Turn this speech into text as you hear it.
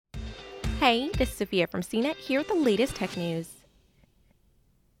Hey, this is Sophia from CNET here with the latest tech news.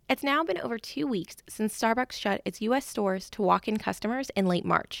 It's now been over 2 weeks since Starbucks shut its U.S. stores to walk-in customers in late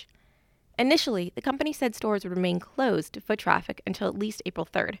March. Initially, the company said stores would remain closed to foot traffic until at least April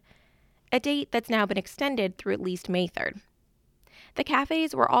 3rd, a date that's now been extended through at least May 3rd. The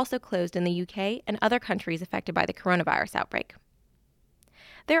cafes were also closed in the UK and other countries affected by the coronavirus outbreak.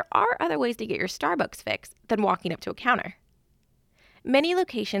 There are other ways to get your Starbucks fix than walking up to a counter. Many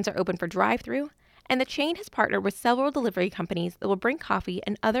locations are open for drive-thru, and the chain has partnered with several delivery companies that will bring coffee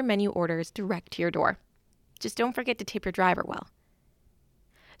and other menu orders direct to your door. Just don't forget to tip your driver well.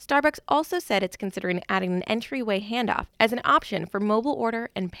 Starbucks also said it's considering adding an entryway handoff as an option for mobile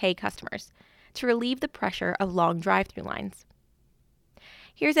order and pay customers to relieve the pressure of long drive-thru lines.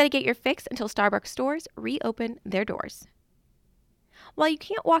 Here's how to get your fix until Starbucks stores reopen their doors. While you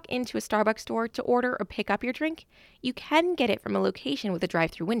can't walk into a Starbucks store to order or pick up your drink, you can get it from a location with a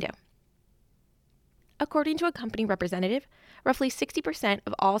drive-thru window. According to a company representative, roughly 60%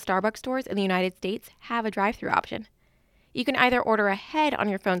 of all Starbucks stores in the United States have a drive-thru option. You can either order ahead on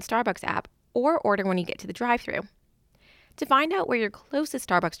your phone's Starbucks app or order when you get to the drive-thru. To find out where your closest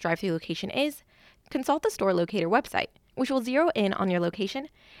Starbucks drive-thru location is, consult the store locator website, which will zero in on your location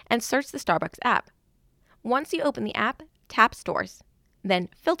and search the Starbucks app. Once you open the app, tap Stores. Then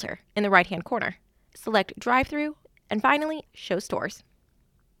Filter in the right-hand corner. Select Drive-Thru, and finally, Show Stores.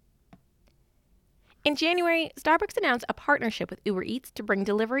 In January, Starbucks announced a partnership with Uber Eats to bring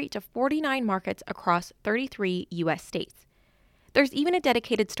delivery to 49 markets across 33 U.S. states. There's even a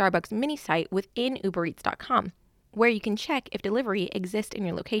dedicated Starbucks mini site within UberEats.com, where you can check if delivery exists in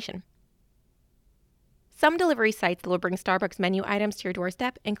your location. Some delivery sites that will bring Starbucks menu items to your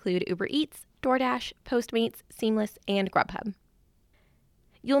doorstep include Uber Eats, DoorDash, Postmates, Seamless, and Grubhub.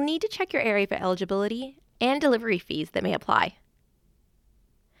 You'll need to check your area for eligibility and delivery fees that may apply.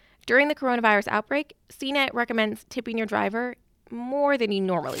 During the coronavirus outbreak, CNET recommends tipping your driver more than you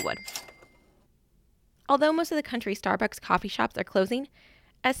normally would. Although most of the country's Starbucks coffee shops are closing,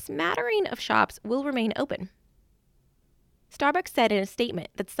 a smattering of shops will remain open. Starbucks said in a statement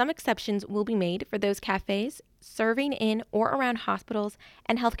that some exceptions will be made for those cafes serving in or around hospitals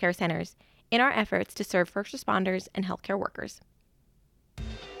and healthcare centers in our efforts to serve first responders and healthcare workers.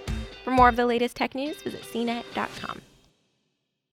 For more of the latest tech news, visit cnet.com.